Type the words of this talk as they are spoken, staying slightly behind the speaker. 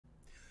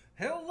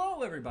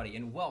Hello everybody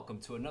and welcome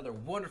to another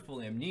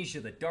wonderful Amnesia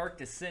the Dark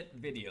Descent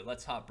video.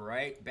 Let's hop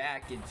right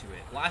back into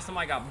it. Last time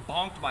I got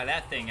bonked by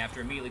that thing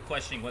after immediately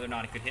questioning whether or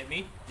not it could hit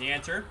me. The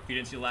answer, if you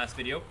didn't see the last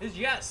video, is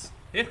yes.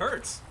 It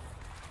hurts.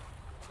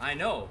 I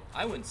know.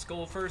 I went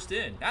skull first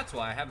in. That's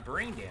why I have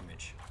brain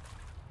damage.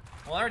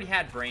 Well, I already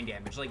had brain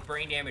damage. Like,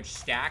 brain damage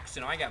stacks,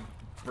 and I got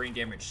brain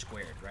damage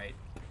squared, right?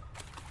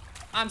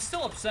 I'm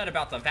still upset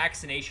about the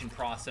vaccination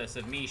process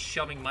of me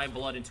shoving my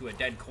blood into a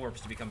dead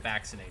corpse to become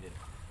vaccinated.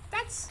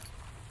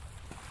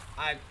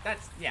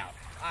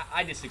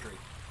 I disagree.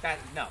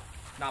 No,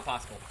 not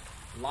possible.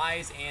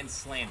 Lies and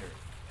slander.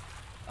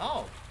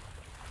 Oh,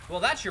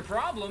 well, that's your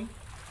problem.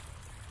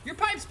 Your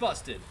pipe's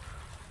busted.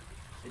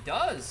 It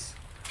does.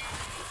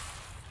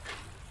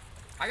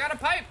 I got a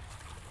pipe.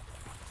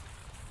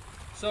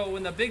 So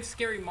when the big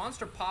scary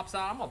monster pops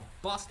out, I'm gonna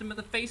bust him in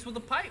the face with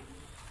a pipe.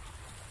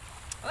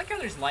 I like how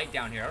there's light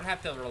down here. I don't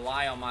have to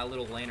rely on my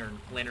little lantern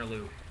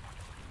loop.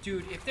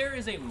 Dude, if there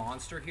is a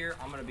monster here,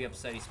 I'm gonna be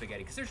upsetty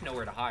spaghetti because there's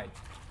nowhere to hide.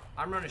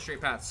 I'm running a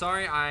straight path.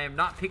 Sorry, I am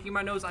not picking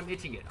my nose, I'm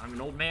itching it. I'm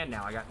an old man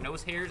now. I got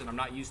nose hairs and I'm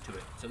not used to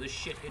it. So this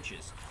shit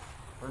itches.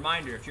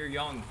 Reminder, if you're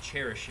young,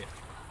 cherish it.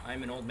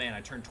 I'm an old man.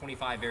 I turned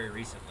 25 very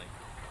recently.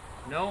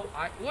 No,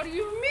 what do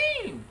you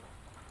mean?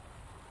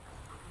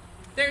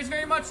 There's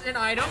very much an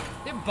item.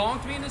 It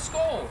bonked me in the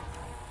skull.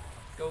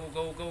 Go,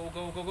 go, go,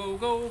 go, go, go,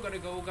 go. Gotta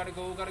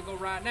go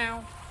right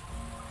now.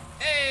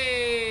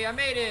 Hey, I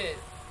made it.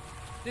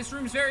 This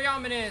room's very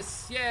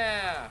ominous.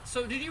 Yeah.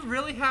 So did you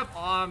really have,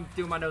 I'm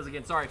doing my nose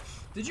again, sorry.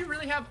 Did you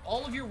really have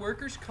all of your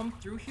workers come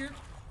through here?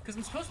 Because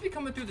I'm supposed to be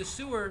coming through the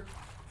sewer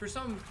for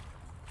some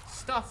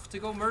stuff to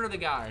go murder the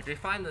guy, to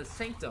find the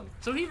sanctum.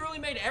 So he really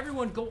made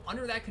everyone go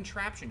under that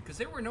contraption because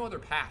there were no other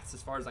paths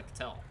as far as I could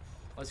tell.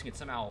 Unless you can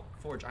somehow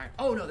forge iron.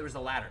 Oh no, there was a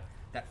ladder.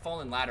 That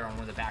fallen ladder on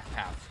one of the back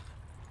paths.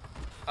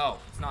 Oh,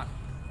 it's not.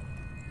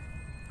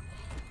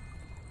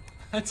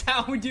 That's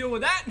how we deal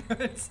with that.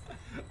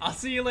 I'll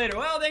see you later.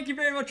 Well, thank you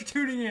very much for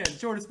tuning in.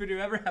 Shortest video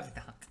ever. Have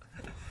not.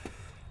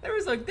 There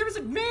was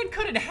a man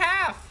cut in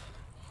half.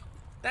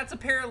 That's a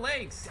pair of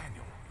legs.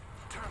 Daniel,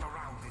 turn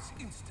around this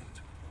instant.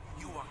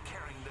 You are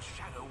carrying the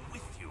shadow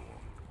with you.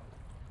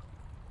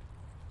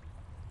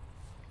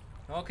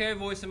 Okay,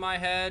 voice in my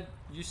head.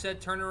 You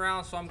said turn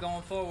around, so I'm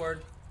going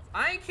forward.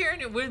 I ain't carrying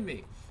it with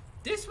me.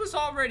 This was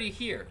already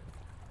here.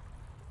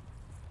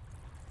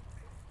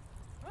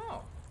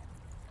 Oh.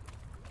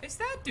 It's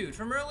that dude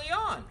from early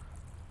on.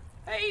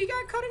 Hey, he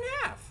got cut in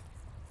half.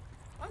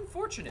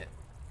 Unfortunate.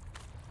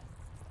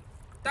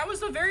 That was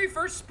the very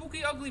first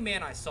spooky ugly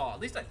man I saw. At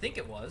least I think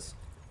it was.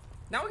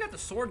 Now we got the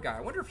sword guy.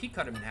 I wonder if he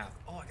cut him in half.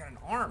 Oh, I got an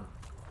arm.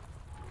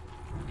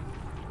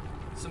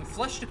 Some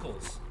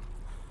fleshticles.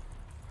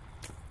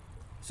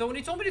 So when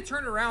he told me to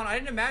turn around, I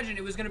didn't imagine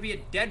it was going to be a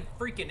dead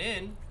freaking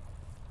end.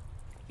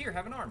 Here,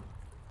 have an arm.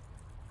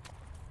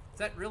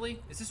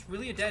 Is this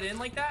really a dead end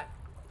like that?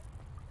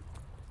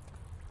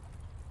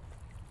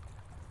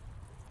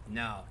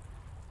 No.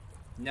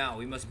 No,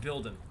 we must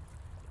build him.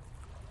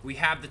 We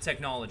have the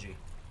technology.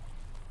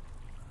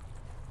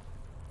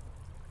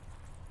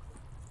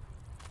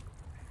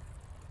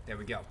 There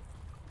we go.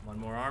 One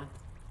more arm.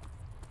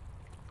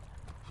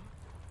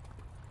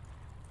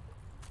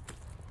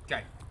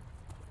 Okay.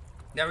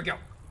 There we go.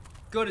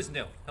 Good as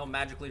new. He'll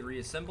magically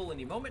reassemble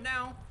any moment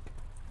now.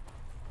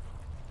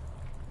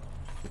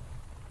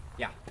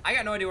 Yeah, I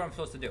got no idea what I'm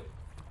supposed to do.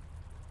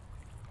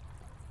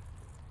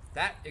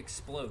 That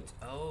explodes.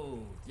 Oh,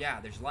 yeah,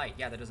 there's light.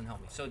 Yeah, that doesn't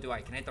help me. So do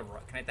I. Can I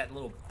hit that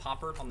little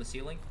popper on the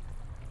ceiling?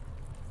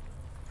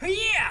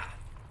 Yeah!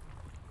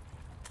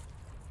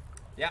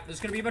 Yeah, there's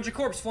gonna be a bunch of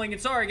corpse flinging.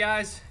 Sorry,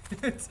 guys.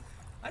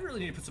 I really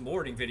need to put some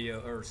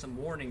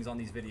warnings on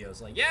these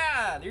videos. Like,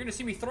 yeah, you're gonna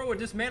see me throw a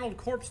dismantled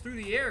corpse through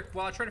the air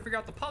while I try to figure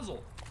out the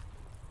puzzle.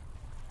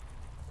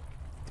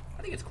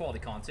 I think it's quality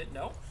content,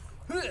 no?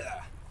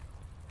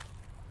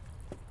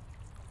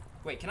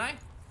 Wait, can I?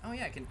 Oh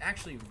yeah, I can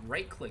actually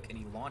right click and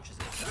he launches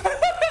it.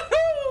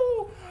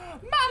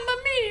 Mamma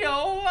mia!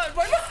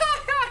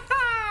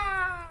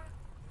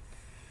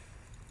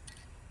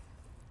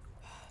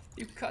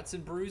 You cuts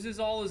and bruises,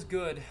 all is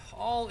good.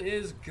 All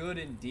is good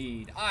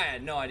indeed. I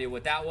had no idea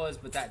what that was,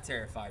 but that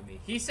terrified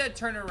me. He said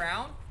turn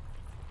around,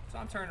 so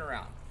I'm turning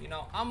around. You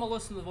know, I'm gonna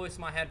listen to the voice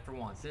in my head for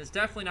once. It's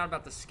definitely not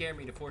about to scare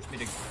me to force me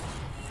to...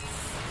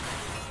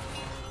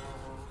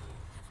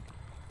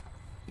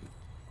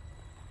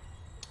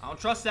 I don't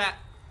trust that.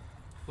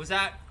 Was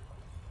that...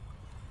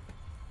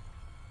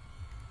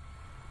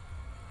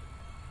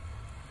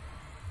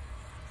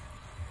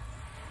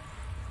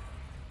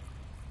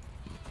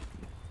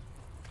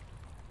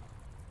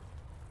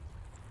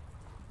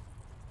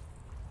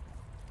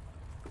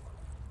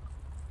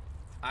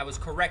 I was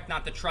correct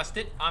not to trust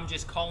it. I'm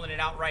just calling it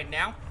out right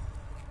now.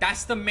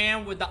 That's the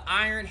man with the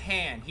iron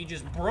hand. He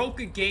just broke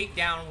a gate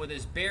down with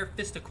his bare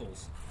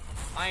fisticles.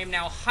 I am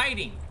now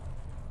hiding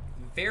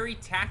very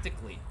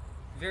tactically,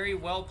 very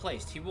well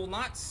placed. He will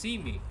not see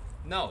me.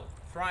 No,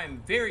 for I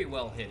am very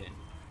well hidden.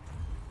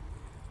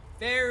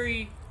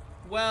 Very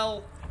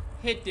well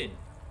hidden.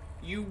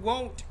 You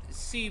won't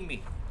see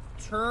me.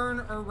 Turn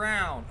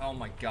around. Oh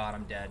my god,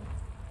 I'm dead.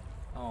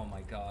 Oh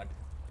my god.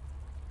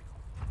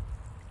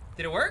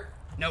 Did it work?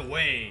 No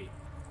way.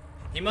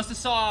 He must have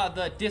saw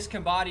the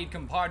disembodied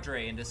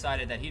compadre and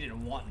decided that he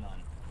didn't want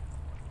none.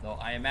 Though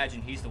I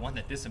imagine he's the one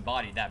that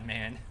disembodied that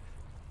man.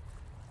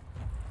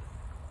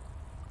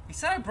 He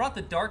said I brought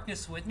the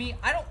darkness with me.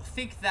 I don't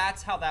think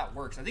that's how that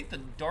works. I think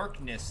the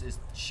darkness is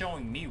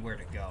showing me where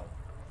to go.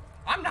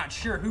 I'm not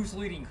sure who's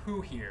leading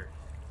who here.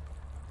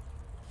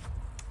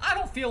 I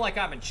don't feel like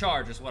I'm in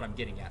charge is what I'm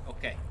getting at.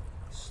 Okay.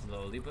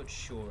 Slowly but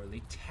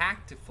surely,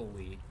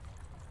 tactfully,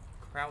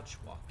 crouch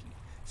walking.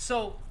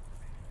 So,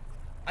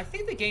 I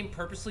think the game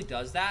purposely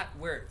does that,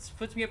 where it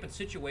puts me up in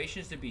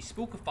situations to be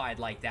spookified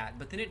like that,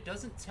 but then it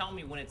doesn't tell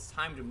me when it's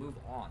time to move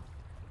on.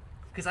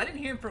 Because I didn't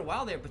hear him for a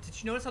while there, but did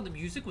you notice how the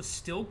music was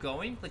still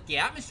going? Like, the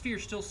atmosphere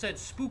still said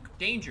spook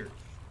danger,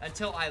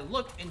 until I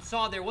looked and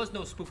saw there was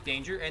no spook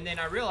danger, and then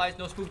I realized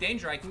no spook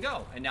danger, I can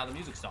go, and now the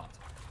music stopped.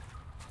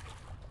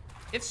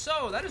 If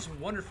so, that is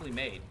wonderfully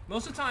made.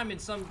 Most of the time in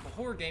some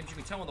horror games, you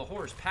can tell when the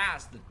horror's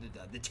past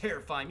the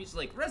terrifying music,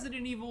 like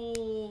Resident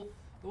Evil,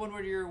 the one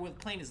where you're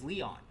playing as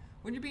Leon.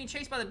 When you're being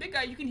chased by the big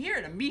guy, you can hear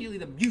it. Immediately,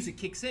 the music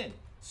kicks in.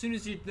 As soon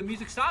as the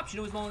music stops, you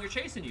know he's no longer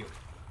chasing you.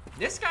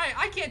 This guy,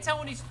 I can't tell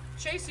when he's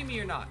chasing me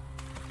or not.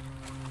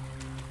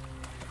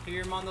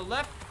 Hear him on the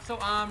left, so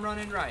I'm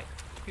running right.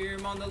 Hear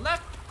him on the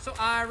left, so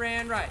I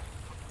ran right.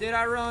 Did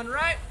I run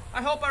right?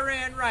 I hope I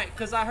ran right,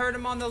 because I heard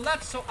him on the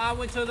left, so I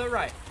went to the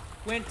right.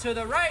 Went to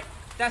the right,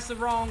 that's the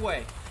wrong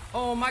way.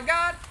 Oh my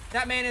god,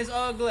 that man is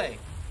ugly.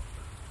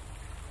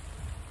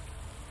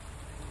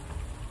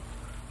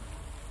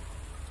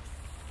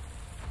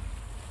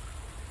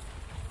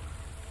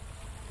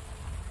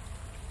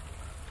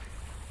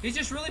 He's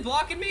just really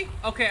blocking me?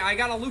 Okay, I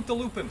gotta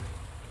loop him.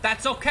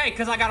 That's okay,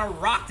 because I got a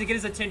rock to get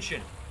his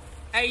attention.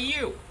 Hey,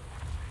 you.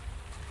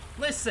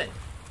 Listen,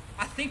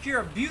 I think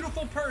you're a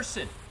beautiful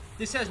person.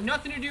 This has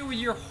nothing to do with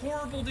your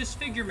horrible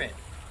disfigurement.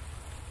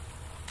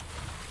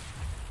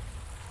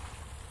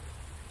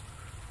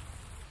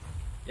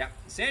 Yeah,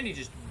 Sandy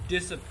just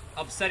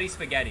upsetty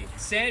spaghetti.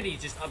 Sandy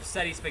just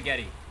upsetty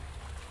spaghetti.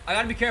 I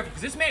gotta be careful,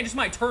 because this man just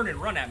might turn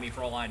and run at me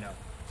for all I know.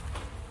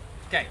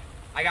 Okay,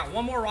 I got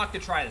one more rock to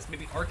try this.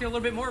 Maybe arc it a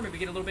little bit more, maybe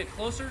get a little bit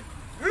closer.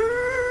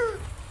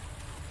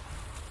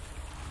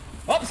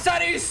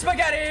 Upsetty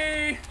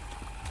spaghetti!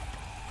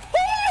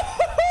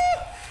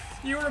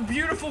 You're a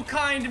beautiful,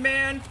 kind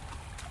man.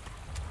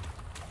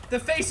 The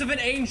face of an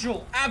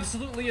angel,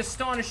 absolutely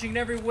astonishing in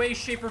every way,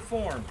 shape, or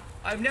form.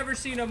 I've never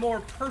seen a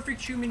more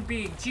perfect human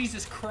being.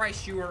 Jesus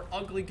Christ, you are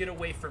ugly. Get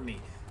away from me.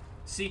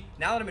 See,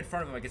 now that I'm in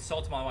front of him, I can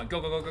salt him all I want. Go,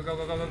 go, go, go,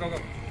 go, go, go, go, go.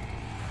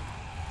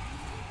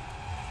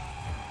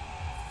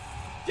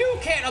 You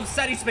can't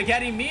upsetty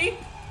spaghetti me.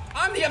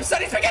 I'm the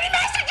upsetty spaghetti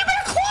master. You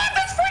better climb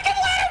this freaking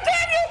ladder,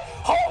 Daniel.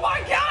 Oh my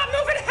God, I'm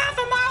moving half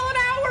a mile an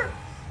hour.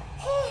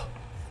 Oh,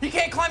 he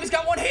can't climb. He's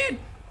got one hand.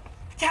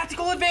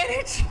 Tactical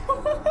advantage.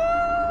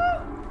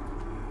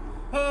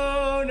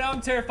 Oh, now I'm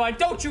terrified.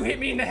 Don't you hit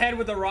me in the head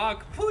with a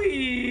rock.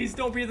 Please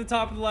don't be at the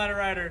top of the ladder,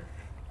 Ryder.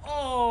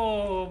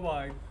 Oh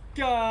my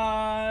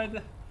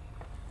God.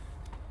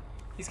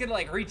 He's gonna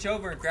like reach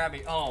over and grab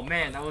me. Oh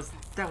man, that was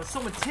so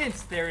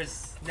intense. There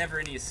is never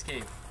any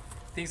escape.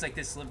 Things like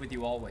this live with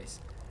you always.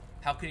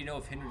 How could he know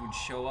if Henry would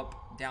show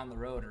up down the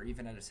road or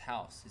even at his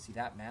house? Is he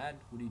that mad?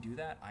 Would he do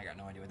that? I got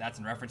no idea what that's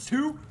in reference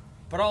to.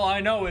 But all I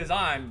know is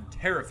I'm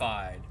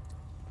terrified.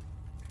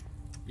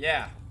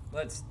 Yeah.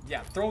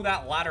 Throw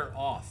that ladder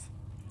off.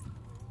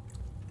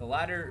 The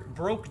ladder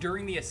broke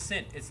during the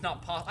ascent. It's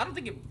not possible. I don't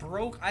think it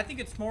broke. I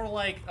think it's more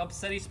like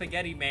upsetty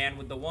spaghetti man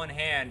with the one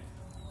hand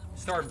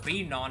start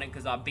beating on it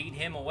because I beat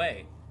him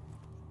away.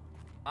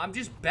 I'm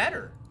just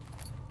better.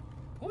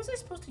 What was I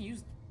supposed to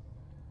use?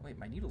 Wait,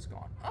 my needle's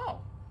gone. Oh,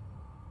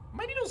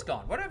 my needle's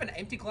gone. Why do I have an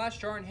empty glass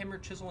jar and hammer,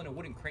 chisel, and a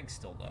wooden crank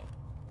still though?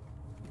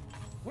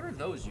 What are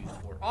those used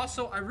for?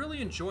 Also, I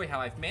really enjoy how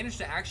I've managed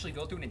to actually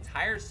go through an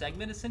entire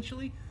segment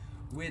essentially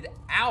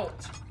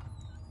without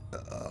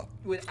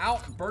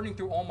burning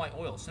through all my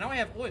oil. So now I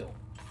have oil.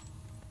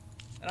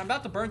 And I'm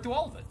about to burn through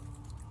all of it.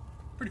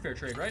 Pretty fair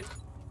trade, right?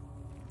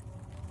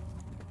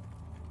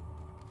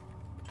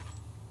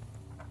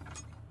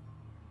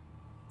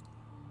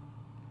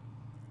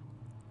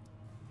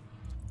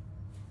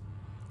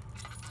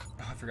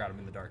 Oh, I forgot I'm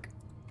in the dark.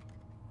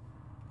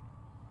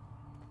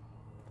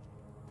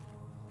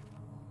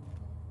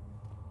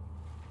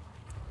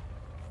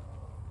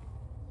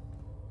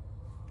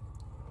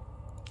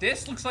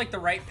 This looks like the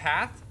right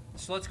path,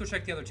 so let's go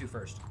check the other two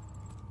first.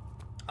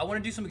 I want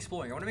to do some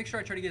exploring. I want to make sure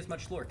I try to get as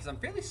much lore, because I'm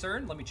fairly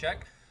certain, let me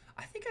check.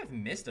 I think I've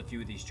missed a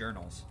few of these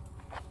journals.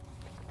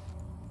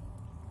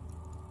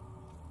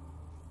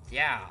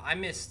 Yeah, I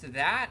missed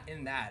that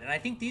and that. And I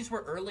think these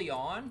were early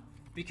on,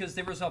 because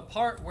there was a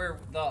part where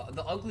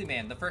the ugly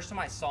man, the first time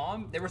I saw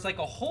him, there was like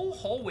a whole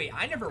hallway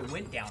I never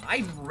went down.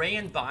 I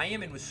ran by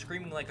him and was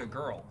screaming like a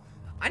girl.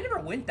 I never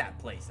went that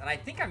place, and I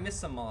think I missed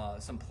some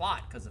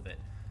plot because of it.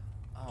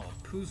 Oh,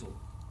 Poozle.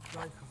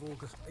 9th of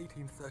August,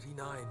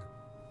 1839.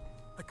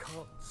 I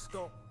can't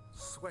stop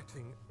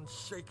sweating and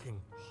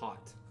shaking.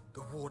 Hot.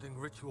 The warding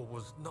ritual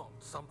was not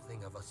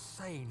something of a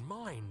sane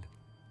mind.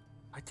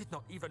 I did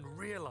not even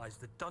realize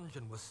the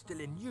dungeon was still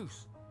in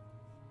use.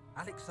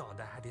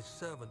 Alexander had his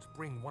servants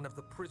bring one of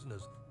the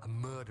prisoners, a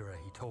murderer,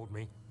 he told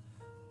me.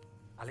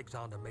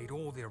 Alexander made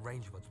all the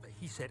arrangements, but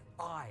he said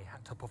I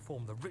had to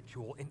perform the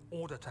ritual in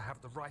order to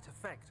have the right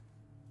effect.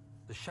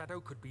 The shadow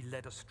could be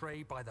led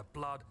astray by the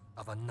blood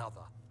of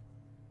another.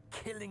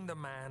 Killing the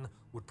man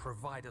would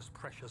provide us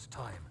precious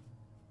time.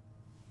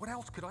 What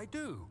else could I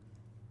do?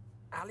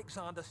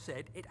 Alexander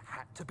said it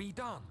had to be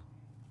done.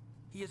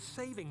 He is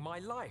saving my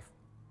life.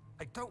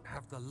 I don't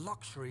have the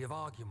luxury of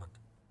argument.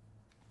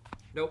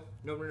 Nope.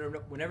 No.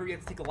 Whenever you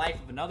have to take the life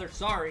of another,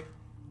 sorry.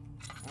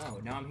 Oh,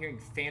 now I'm hearing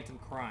Phantom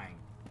crying.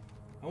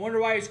 I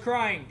wonder why he's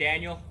crying,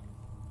 Daniel.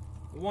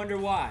 I wonder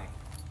why.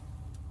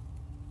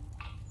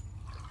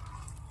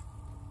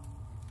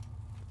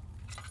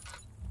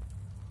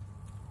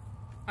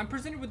 I'm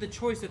presented with the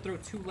choice to throw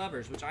 2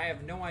 levers, which I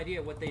have no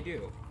idea what they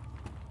do.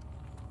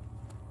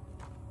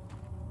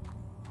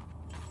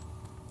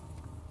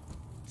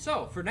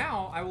 So, for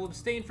now, I will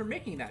abstain from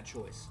making that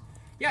choice.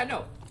 Yeah,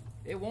 no,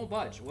 it won't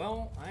budge.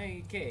 Well,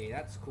 okay,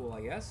 that's cool,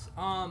 I guess.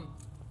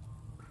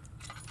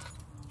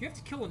 If you have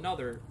to kill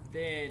another,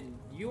 then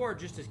you are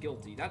just as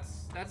guilty.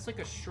 That's like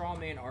a straw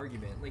man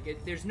argument.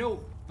 Like, there's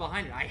no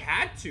behind it. I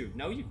had to.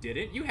 No, you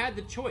didn't. You had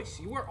the choice.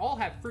 You all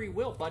have free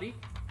will, buddy.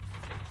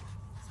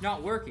 It's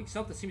not working.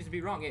 Something seems to be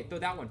wrong. Hey, throw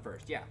that one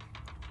first. Yeah.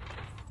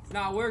 It's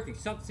not working.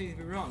 Something seems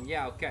to be wrong.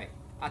 Yeah, okay.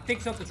 I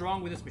think something's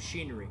wrong with this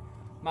machinery.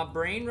 My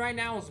brain right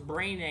now is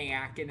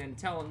brainiacing and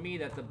telling me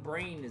that the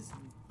brain is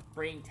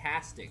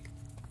brain-tastic.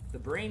 The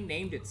brain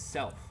named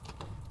itself.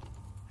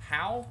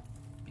 How?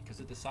 Because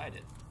it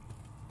decided.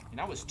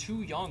 And I was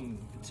too young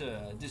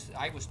to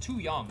I was too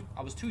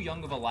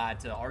young of a lad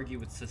to argue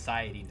with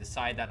society and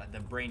decide that the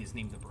brain is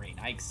named the brain.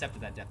 I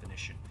accepted that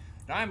definition.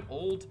 Now I'm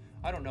old.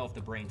 I don't know if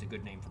the brain's a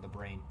good name for the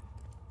brain.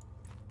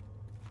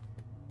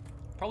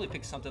 Probably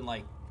pick something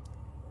like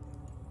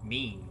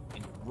mean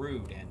and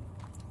rude and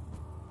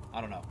I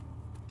don't know.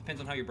 Depends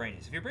on how your brain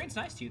is. If your brain's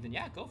nice to you, then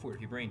yeah, go for it.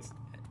 If your brain's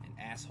an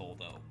asshole,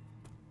 though.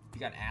 If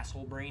you got an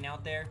asshole brain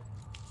out there,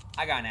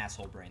 I got an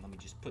asshole brain. Let me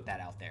just put that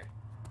out there.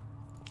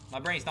 My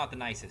brain's not the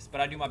nicest,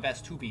 but I do my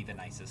best to be the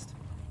nicest.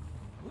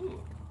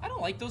 Ooh, I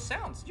don't like those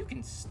sounds. You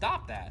can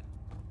stop that.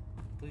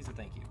 Please and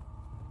thank you.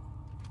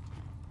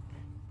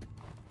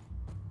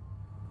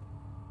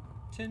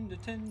 Tinder.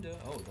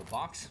 Oh, the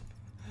box.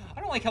 I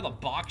don't like how the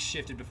box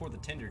shifted before the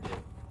tinder did.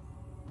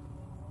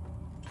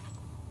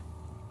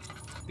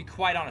 Be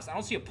quite honest, I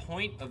don't see a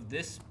point of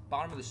this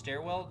bottom of the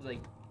stairwell. Like,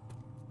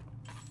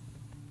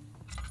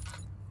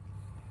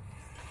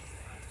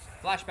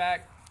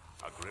 flashback.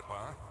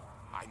 Agrippa,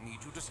 I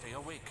need you to stay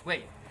awake.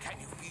 Wait. Can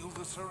you feel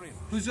the syringe?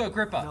 Who's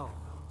Agrippa? No,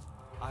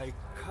 I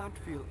can't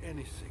feel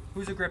anything.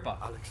 Who's Agrippa?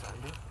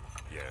 Alexander?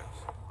 Yes.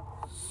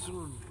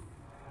 Soon,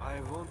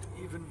 I won't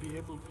even be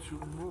able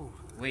to move.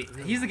 Wait,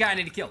 he's the guy I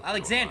need to kill.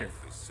 Alexander. Your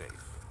life is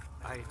safe.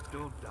 I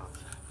don't doubt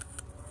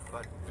that.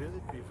 But will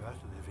it be worth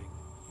living?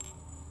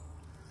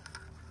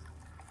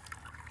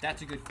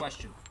 That's a good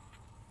question.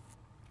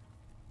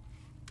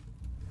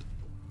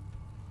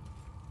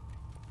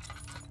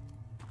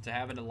 To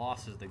have it a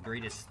loss is the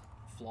greatest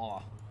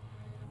flaw.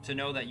 To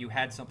know that you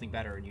had something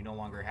better and you no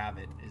longer have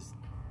it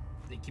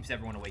keeps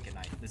everyone awake at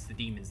night. It's the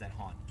demons that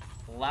haunt.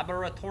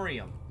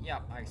 Laboratorium.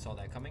 Yep, I saw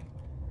that coming.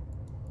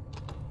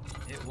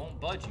 It won't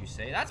budge, you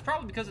say? That's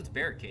probably because it's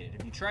barricaded.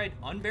 Have you tried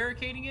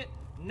unbarricading it?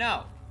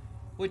 No.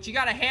 But you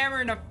got a hammer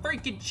and a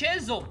freaking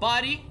chisel,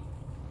 buddy.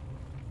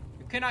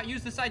 You cannot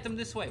use this item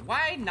this way.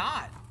 Why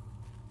not?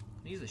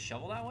 Use the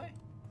shovel that way?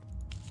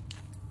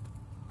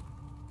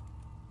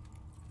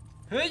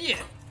 Yeah.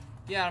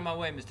 Get out of my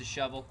way, Mr.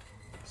 Shovel.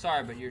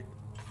 Sorry, but your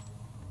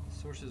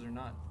sources are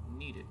not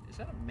needed. Is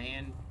that a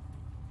man?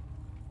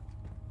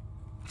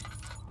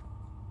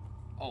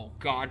 Oh,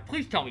 God.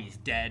 Please tell me he's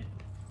dead.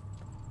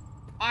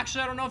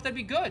 Actually, I don't know if that'd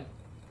be good.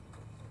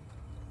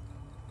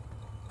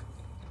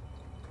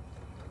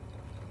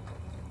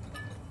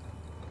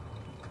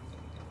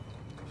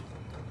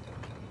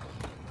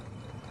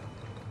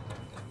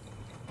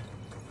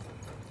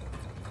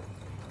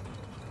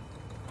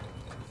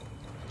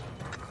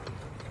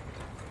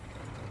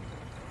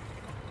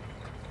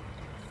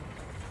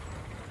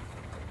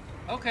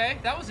 Okay,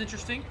 that was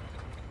interesting.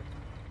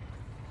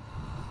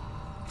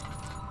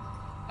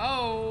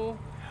 Oh.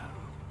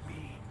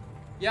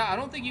 Yeah, I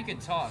don't think you can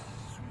talk.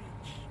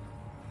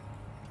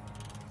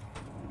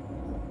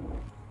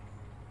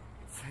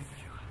 Thank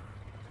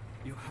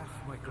you. You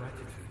have my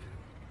gratitude.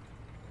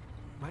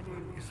 My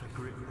name is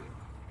Agrippa.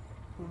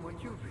 Who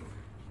might you be?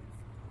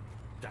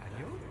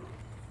 Daniel?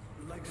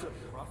 Like the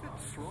prophet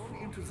thrown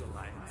into the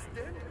lion's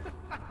den?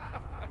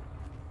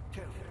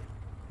 Tell me,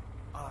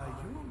 are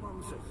you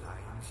among the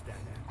lions,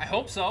 Daniel? I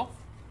hope so.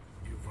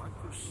 You want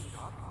to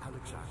stop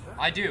Alexander?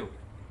 I do.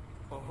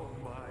 Oh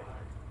my.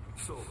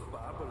 So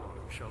Babylon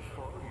shall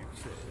fall,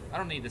 you say? I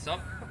don't need this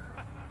up.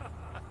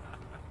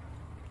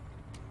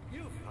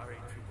 You worry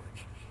too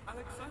much.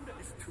 Alexander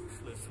is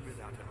toothless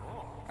without an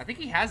arm. I think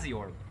he has the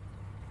orb.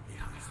 He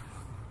has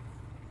one.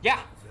 Yeah.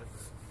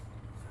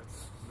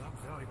 That's not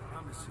very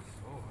promising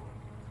at all.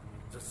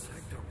 The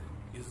sanctum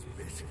is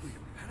basically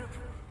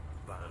impenetrable,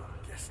 but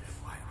against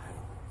my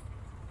home.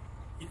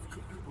 It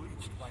could be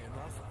breached by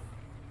another,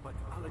 but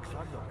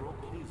Alexander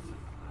broke his,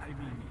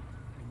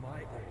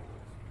 my own,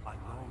 a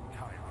long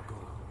time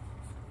ago.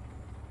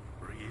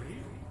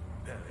 Really?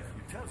 Then if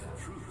you tell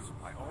the truth,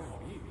 by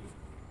all means,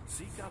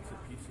 seek out the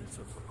pieces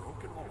of the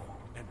broken home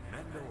and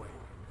mend away.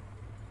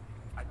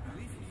 I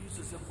believe he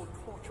uses them for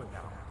torture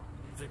now.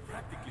 They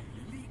practically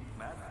leak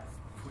matter,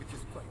 which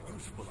is quite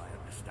useful, I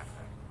understand.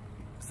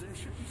 There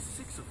should be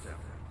 6 of them.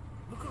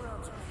 Look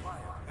around the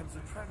fire and the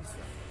transept.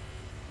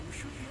 You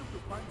should be able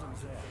to find them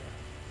there.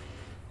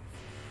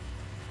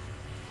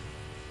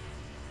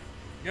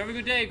 You have a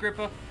good day,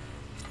 Agrippa.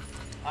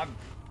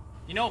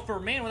 You know, for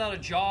a man without a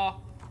jaw,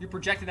 you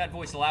projected that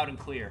voice loud and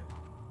clear.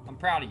 I'm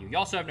proud of you. You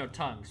also have no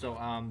tongue, so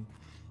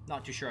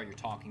not too sure how you're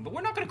talking. But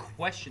we're not going to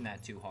question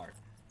that too hard.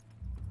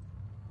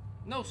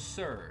 No,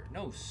 sir.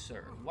 No,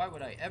 sir. Why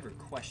would I ever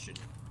question?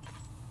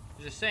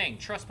 I'm just saying,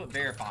 trust but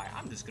verify.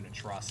 I'm just going to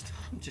trust.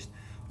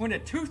 When a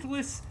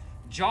toothless,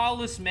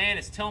 jawless man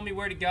is telling me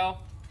where to go,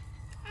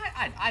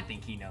 I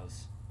think he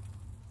knows.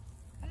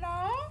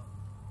 Hello?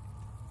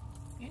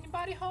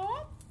 Anybody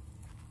home?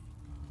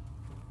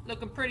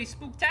 Looking pretty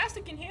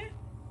spooktastic in here.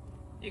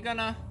 You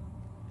gonna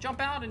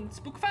jump out and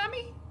spookify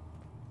me?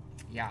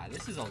 Yeah,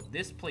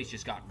 this place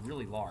just got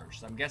really large.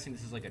 So I'm guessing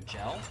this is like a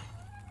jail.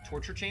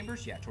 Torture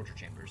chambers? Yeah, torture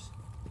chambers.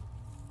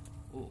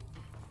 Ooh,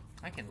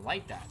 I can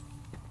light that.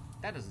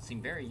 That doesn't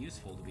seem very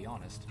useful, to be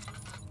honest.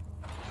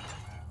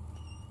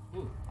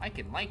 Ooh, I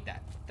can light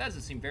that. That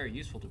doesn't seem very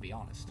useful, to be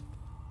honest.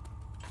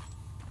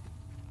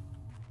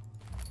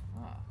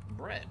 Ah,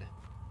 bread.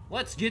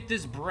 Let's get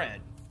this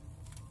bread.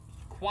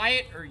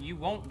 Quiet or you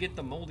won't get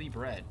the moldy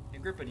bread.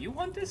 Agrippa, do you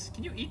want this?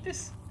 Can you eat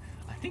this?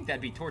 I think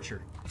that'd be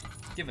torture.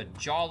 Give a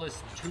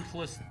jawless,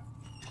 toothless,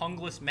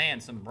 tongueless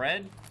man some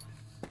bread.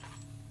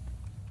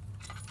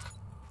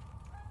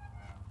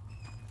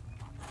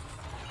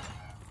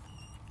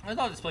 I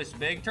thought this place was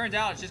big. Turns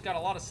out it's just got a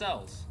lot of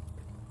cells.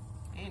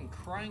 And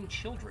crying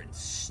children.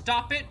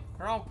 Stop it,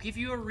 or I'll give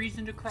you a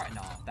reason to cry.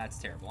 No, that's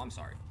terrible. I'm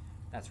sorry.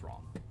 That's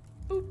wrong.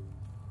 Boop.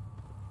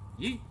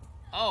 Yeet.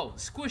 Oh,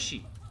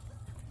 squishy.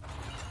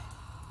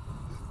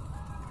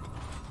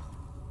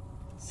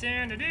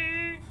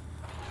 Sanity.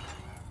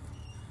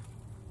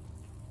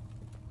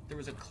 There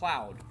was a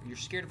cloud. You're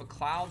scared of a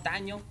cloud,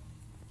 Daniel?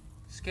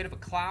 Scared of a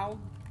cloud?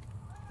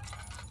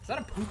 Is that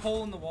a poop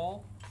hole in the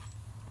wall?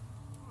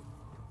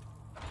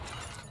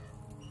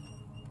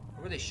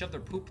 Or where they shove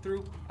their poop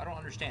through? I don't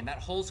understand. That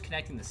hole's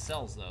connecting the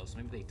cells, though, so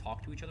maybe they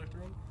talk to each other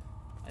through them?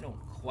 I don't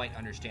quite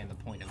understand the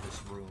point of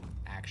this room,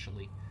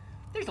 actually.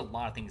 There's a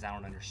lot of things I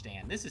don't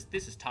understand. This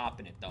is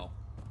topping it, though.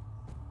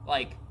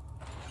 Like,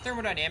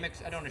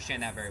 thermodynamics, I don't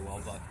understand that very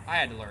well, but I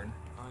had to learn.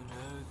 I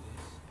know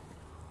this.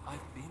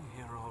 I've been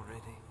here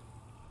already.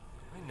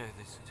 I know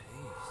this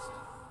taste.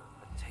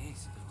 A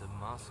taste of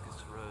Damascus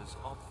rose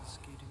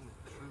obfuscating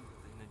the truth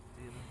in a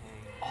dim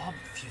haze.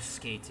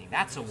 Obfuscating,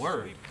 that's a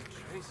word. Sweep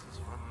the traces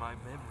from my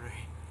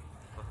memory,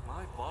 but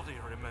my body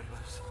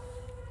remembers.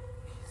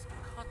 These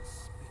cuts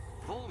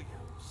speak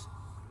volumes,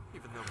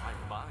 even though my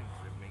mind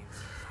remains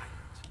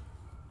silent.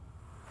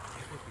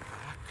 They will be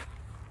back.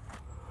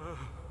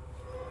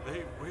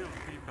 They will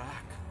be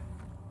back.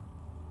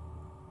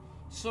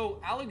 So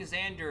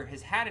Alexander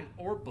has had an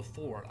orb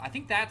before. I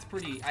think that's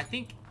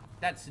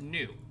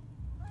new.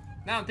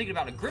 Now I'm thinking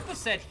about it. Agrippa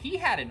said he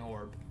had an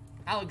orb.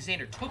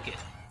 Alexander took it.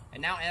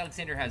 And now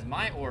Alexander has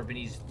my orb and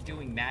he's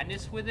doing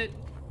madness with it.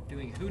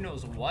 Doing who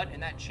knows what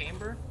in that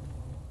chamber.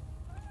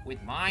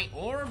 With my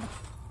orb.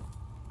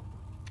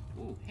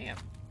 Ooh, ham.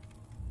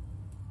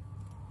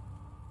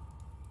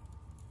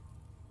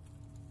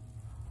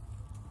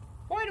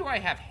 Why do I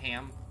have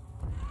ham?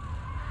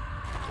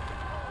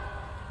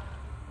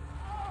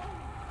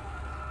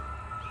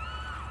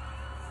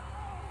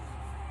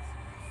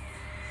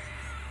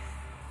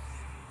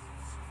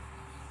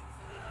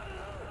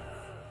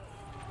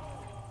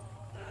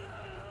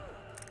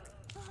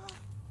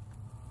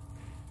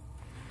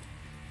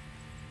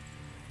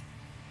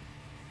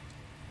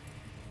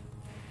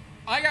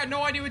 I got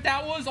no idea what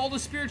that was. All the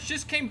spirits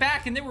just came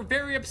back and they were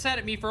very upset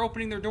at me for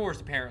opening their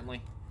doors,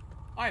 apparently.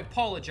 I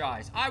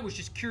apologize. I was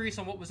just curious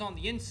on what was on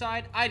the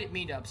inside. I didn't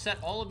mean to upset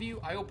all of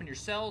you. I opened your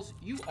cells.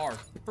 You are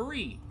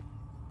free.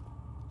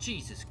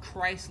 Jesus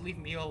Christ, leave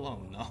me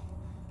alone,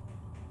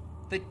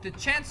 though. The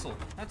chancel.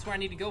 That's where I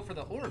need to go for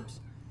the orbs.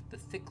 The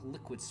thick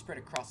liquid spread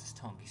across his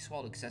tongue. He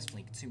swallowed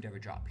excessively and consumed every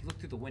drop. He looked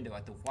through the window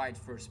at the wide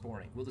first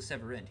boring. Will this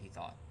ever end, he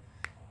thought.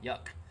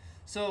 Yuck.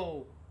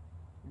 So,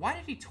 why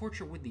did he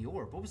torture with the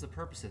orb? What was the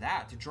purpose of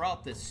that? To draw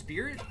out the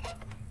spirit?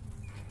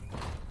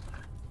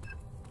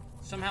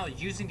 Somehow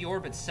using the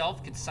orb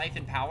itself could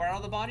siphon power out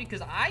of the body? Because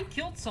I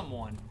killed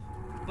someone,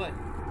 but...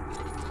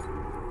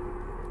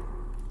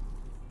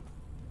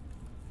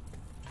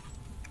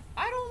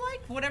 I don't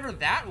like whatever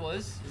that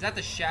was. Is that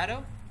the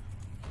shadow?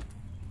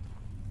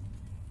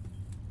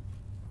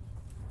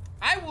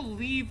 I will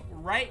leave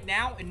right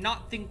now and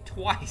not think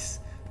twice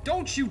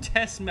Don't you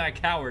test my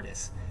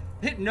cowardice.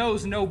 It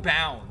knows no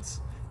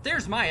bounds.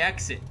 There's my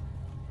exit.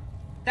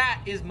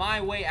 That is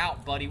my way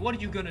out, buddy. What are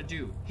you gonna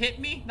do? Hit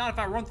me? Not if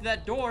I run through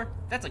that door.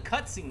 That's a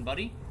cutscene,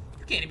 buddy.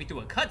 You can't hit me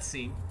through a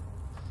cutscene.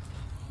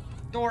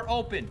 Door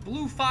open.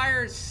 Blue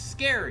fire is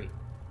scary.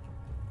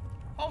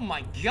 Oh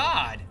my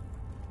god.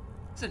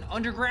 It's an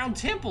underground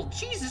temple.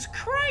 Jesus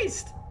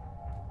Christ.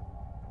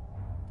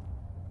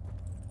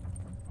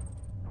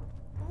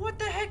 What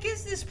the heck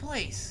is this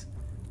place?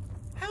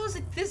 How is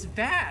it this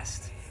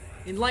vast?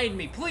 Enlighten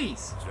me,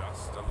 please.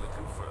 Just a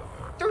little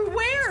further. Through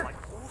where?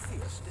 Like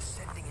Orpheus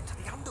descending into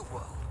the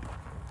underworld.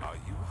 Are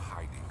you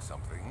hiding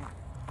something?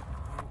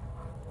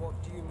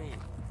 What do you mean?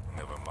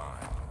 Never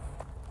mind.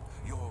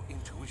 Your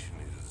intuition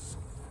is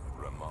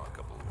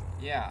remarkable.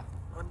 Yeah.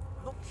 I'm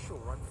not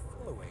sure I'm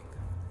following.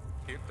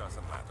 It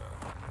doesn't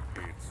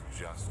matter. It's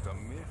just a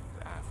myth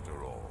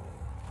after all.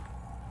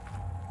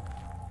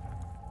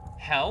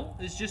 Hell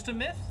is just a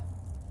myth?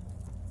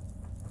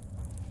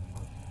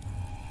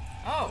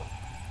 Oh.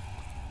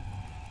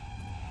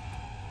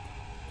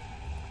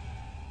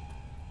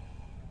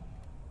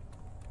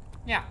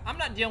 Yeah, I'm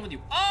not dealing with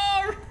you.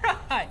 All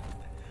right.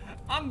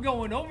 I'm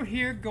going over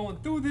here, going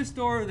through this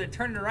door, then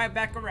turning it right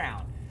back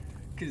around.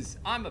 Because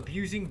I'm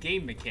abusing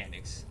game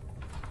mechanics.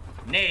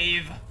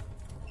 Knave.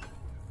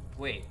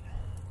 Wait.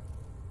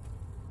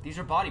 These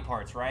are body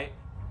parts, right?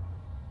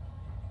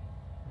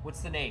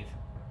 What's the knave?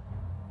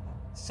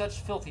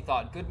 Such filthy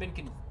thought. Good men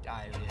can...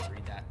 I didn't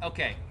read that.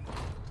 Okay.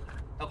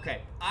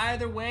 Okay.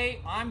 Either way,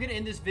 I'm going to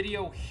end this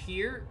video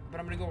here, but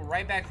I'm going to go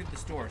right back through the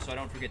store so I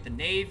don't forget. The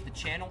knave, the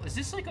channel. Is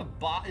this like a...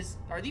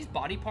 Are these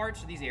body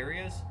parts? Are these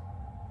areas?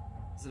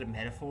 Is it a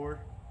metaphor?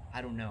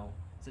 I don't know.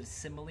 Is it a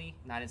simile?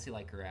 No, I didn't see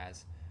like her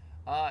as.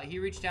 He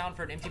reached down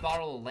for an empty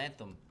bottle of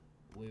lanthanum.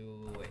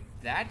 Wait.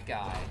 That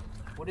guy...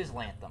 What is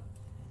lanthanum?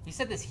 He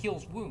said this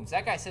heals wounds.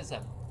 That guy says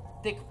a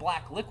thick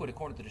black liquid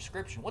according to the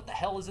description. What the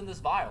hell is in this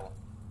vial?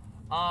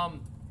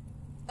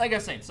 Like I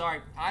was saying,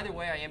 sorry. Either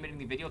way, I am ending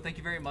the video. Thank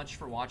you very much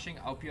for watching.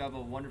 I hope you have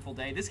a wonderful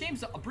day. This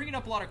game's bringing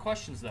up a lot of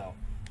questions, though.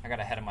 I got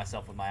ahead of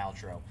myself with my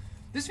outro.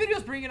 This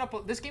game's bringing up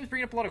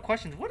a lot of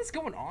questions. What is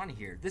going on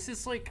here? This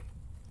is like...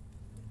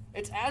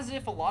 It's as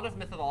if a lot of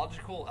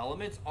mythological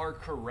elements are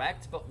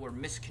correct, but were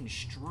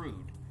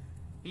misconstrued.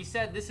 He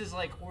said this is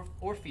like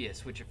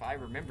Orpheus, which if I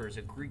remember is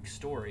a Greek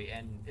story,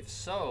 and if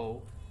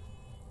so...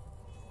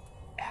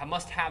 I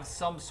must have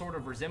some sort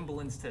of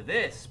resemblance to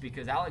this,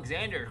 because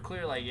Alexander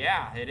clearly like,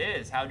 yeah, it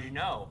is. How'd you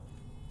know?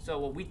 So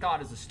what we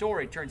thought is a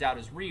story turns out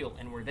is real,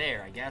 and we're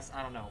there, I guess.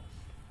 I don't know.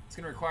 It's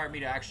going to require me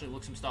to actually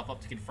look some stuff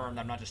up to confirm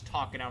that I'm not just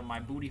talking out of my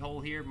booty hole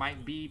here.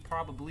 Might be,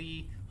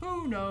 probably,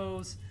 who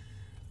knows?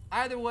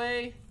 Either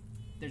way,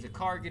 there's a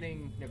car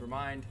getting, never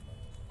mind.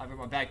 I've got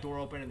my back door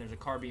open, and there's a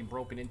car being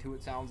broken into,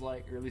 it sounds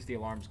like, or at least the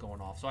alarm's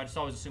going off. So I just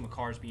always assume a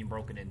car's being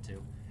broken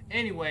into.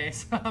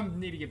 Anyways, I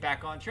need to get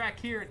back on track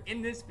here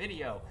in this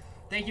video.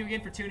 Thank you again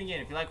for tuning in.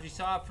 If you like what you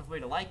saw, feel free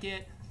to like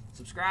it,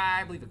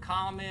 subscribe, leave a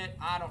comment.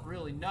 I don't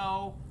really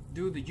know.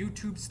 Do the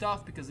YouTube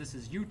stuff because this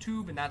is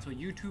YouTube and that's what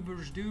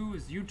YouTubers do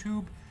is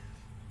YouTube.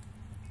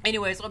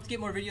 Anyways, let's get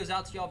more videos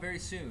out to y'all very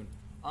soon.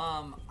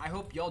 I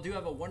hope y'all do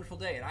have a wonderful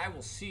day and I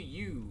will see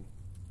you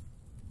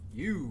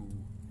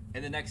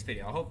in the next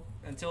video. I hope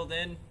until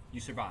then you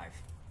survive.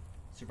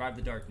 Survive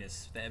the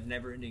darkness, the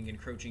never-ending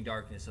encroaching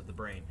darkness of the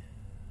brain.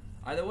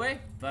 Either way,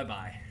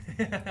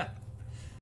 bye-bye.